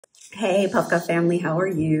Hey PuffCuff family, how are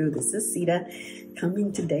you? This is Sita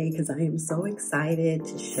coming today because I am so excited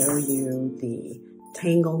to show you the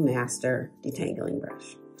TangleMaster Detangling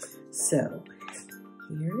Brush. So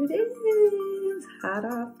here it is, hot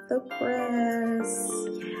off the press.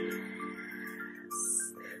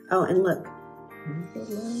 Yes. Oh, and look,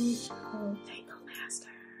 TangleMaster.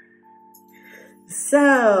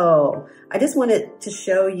 So I just wanted to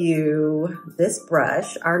show you this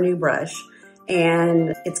brush, our new brush.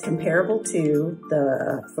 And it's comparable to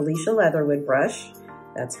the Felicia Leatherwood brush.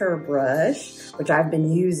 That's her brush, which I've been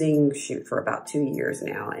using, for about 2 years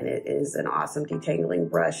now. And it is an awesome detangling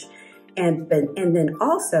brush. And then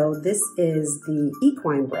also, this is the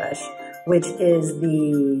equine brush, which is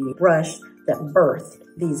the brush that birthed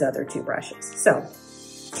these other two brushes. So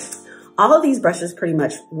all of these brushes pretty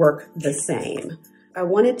much work the same. I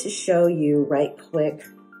wanted to show you right quick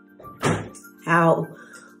how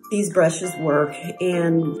these brushes work,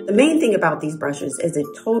 and the main thing about these brushes is it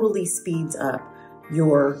totally speeds up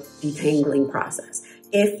your detangling process.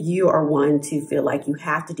 If you are one to feel like you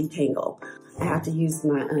have to detangle, I have to use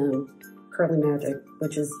my Curly Magic,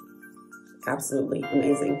 which is absolutely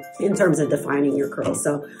amazing in terms of defining your curls.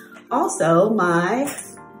 So also my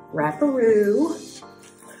wrapperoo,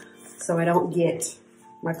 so I don't get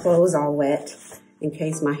my clothes all wet in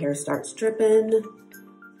case my hair starts dripping.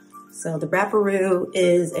 So the wrapperoo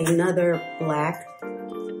is another Black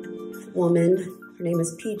woman. Her name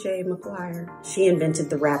is PJ McGuire. She invented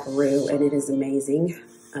the wrapperoo and it is amazing.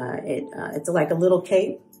 It's like a little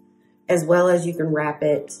cape, as well as you can wrap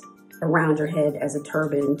it around your head as a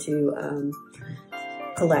turban to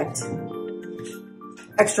collect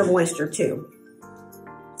extra moisture too.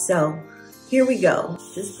 So here we go.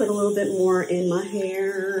 Just put a little bit more in my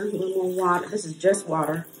hair, a little more water. This is just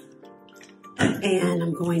water. And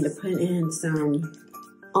I'm going to put in some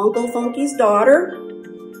Uncle Funky's Daughter,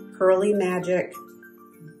 Curly Magic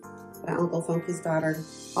by Uncle Funky's Daughter,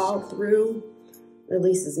 all through, at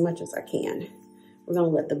least as much as I can. We're gonna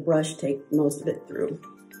let the brush take most of it through.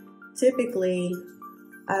 Typically,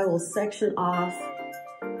 I will section off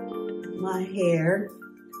my hair,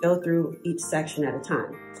 go through each section at a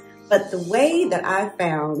time. But the way that I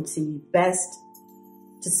found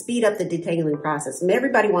to speed up the detangling process, and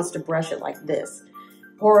everybody wants to brush it like this,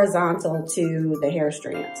 horizontal to the hair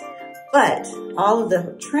strands. But all of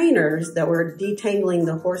the trainers that were detangling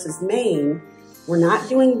the horse's mane were not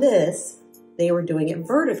doing this, they were doing it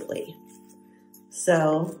vertically.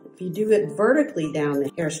 So if you do it vertically down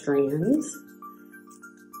the hair strands,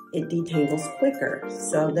 it detangles quicker.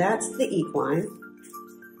 So that's the equine.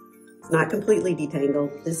 It's not completely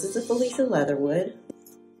detangled. This is a Felicia Leatherwood.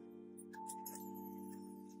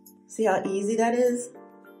 See how easy that is?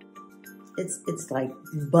 It's like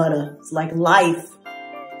butter, it's like life.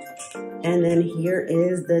 And then here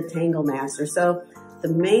is the TangleMaster. So the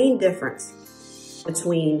main difference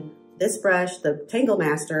between this brush, the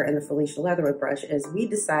TangleMaster, and the Felicia Leatherwood brush is we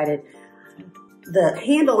decided the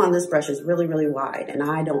handle on this brush is really, really wide, and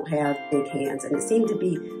I don't have big hands, and it seemed to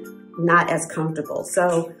be not as comfortable.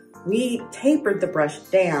 So we tapered the brush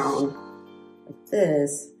down like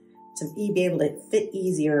this to be able to fit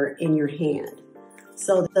easier in your hand.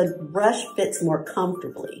 So the brush fits more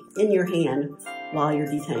comfortably in your hand while you're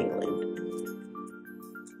detangling.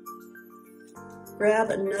 Grab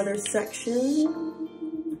another section,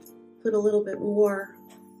 put a little bit more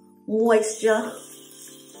moisture,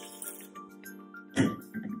 a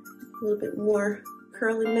little bit more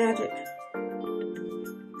Curly Magic.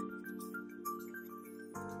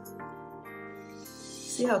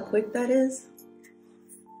 See how quick that is?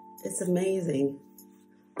 It's amazing.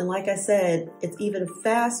 And like I said, it's even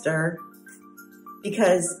faster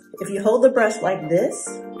because if you hold the brush like this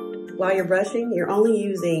while you're brushing, you're only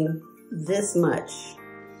using this much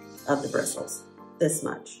of the bristles, this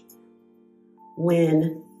much.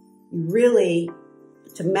 When you really,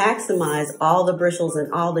 to maximize all the bristles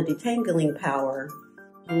and all the detangling power,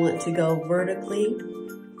 you want to go vertically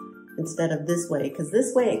instead of this way, because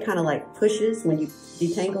this way it kind of like pushes, when you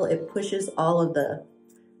detangle, it pushes all of the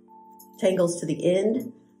tangles to the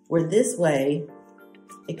end, where this way,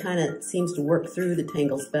 it kind of seems to work through the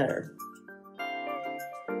tangles better.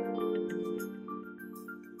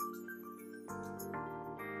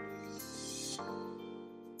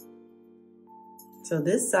 So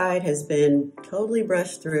this side has been totally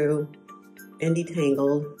brushed through and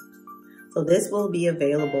detangled. So this will be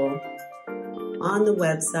available on the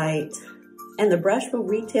website, and the brush will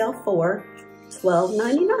retail for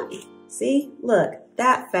 $12.99. See, look,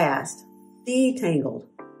 that fast, detangled.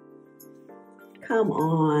 Come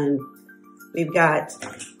on. We've got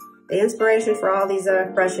the inspiration for all these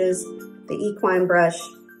brushes, the equine brush,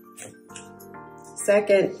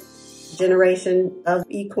 second generation of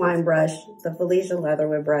equine brush, the Felicia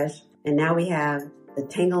Leatherwood brush. And now we have the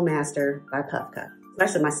TangleMaster by PuffCuff.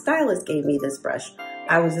 Actually, my stylist gave me this brush.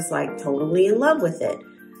 I was just like totally in love with it.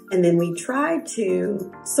 And then we tried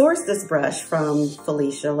to source this brush from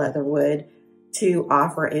Felicia Leatherwood to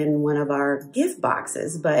offer in one of our gift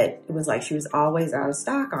boxes, but it was like she was always out of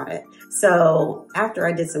stock on it. So after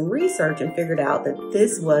I did some research and figured out that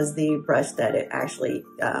this was the brush that it actually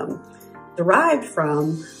derived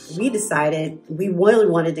from, we decided we really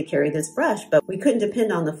wanted to carry this brush, but we couldn't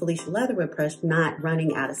depend on the Felicia Leatherwood brush not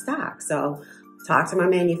running out of stock. So talked to my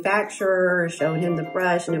manufacturer, showed him the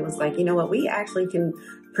brush, and it was like, you know what, we actually can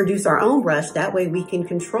produce our own brush. That way we can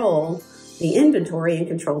control the inventory and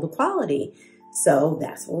control the quality. So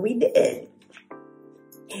that's what we did.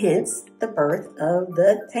 Hence the birth of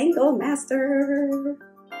the TangleMaster.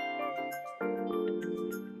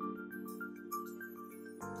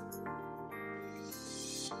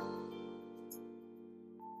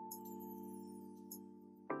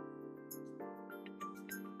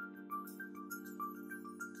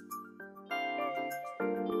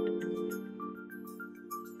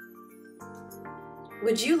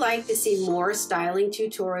 Would you like to see more styling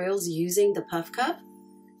tutorials using the PuffCuff?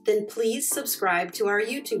 Then please subscribe to our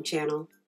YouTube channel.